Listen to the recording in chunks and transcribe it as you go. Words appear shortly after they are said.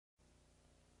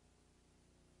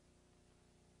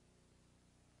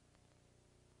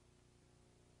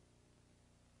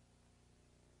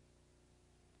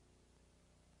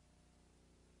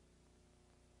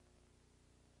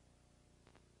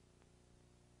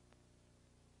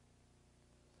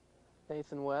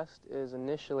Nathan West is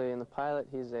initially, in the pilot,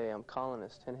 he's a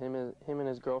colonist, and him and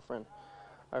his girlfriend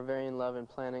are very in love and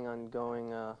planning on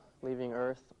going, leaving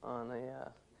Earth on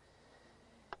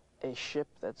a ship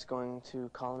that's going to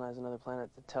colonize another planet,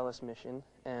 the Tellus mission.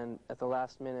 And at the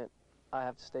last minute, I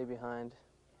have to stay behind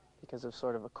because of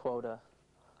sort of a quota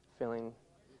filling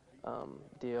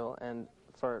deal, and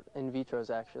for in vitros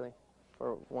actually,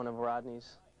 for one of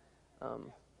Rodney's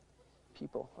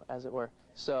people, as it were.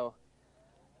 So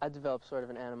I developed sort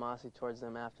of an animosity towards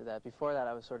them after that. Before that,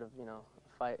 I was sort of, you know,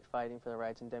 fighting for the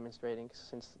rights and demonstrating,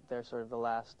 since they're sort of the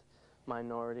last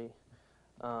minority.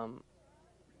 The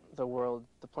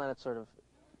planet sort of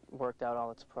worked out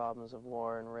all its problems of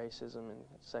war and racism and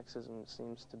sexism. It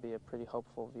seems to be a pretty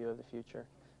hopeful view of the future.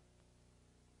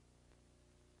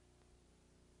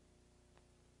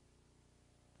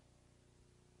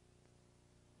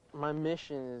 My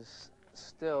mission is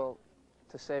still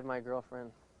to save my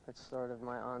girlfriend. It's sort of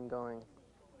my ongoing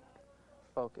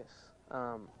focus.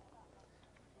 I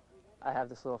have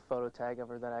this little photo tag of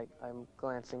her that I'm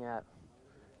glancing at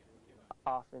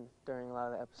often during a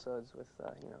lot of the episodes with,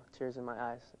 you know, tears in my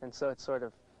eyes. And so it's sort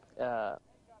of,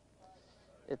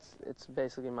 it's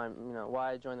basically my, you know,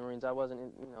 why I joined the Marines. I wasn't,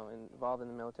 you know, involved in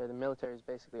the military. The military is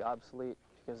basically obsolete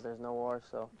because there's no war,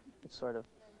 so it's sort of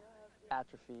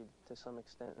atrophied to some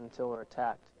extent until we're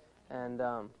attacked. And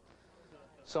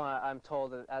so I'm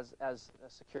told that as a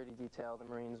security detail, the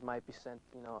Marines might be sent,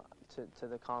 you know, to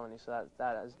the colony. So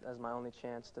that as my only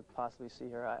chance to possibly see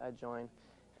her, I join.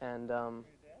 And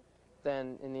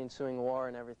then in the ensuing war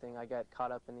and everything, I get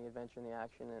caught up in the adventure and the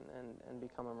action and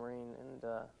become a Marine, and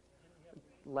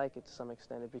like it to some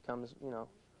extent. It becomes, you know,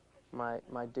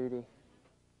 my duty.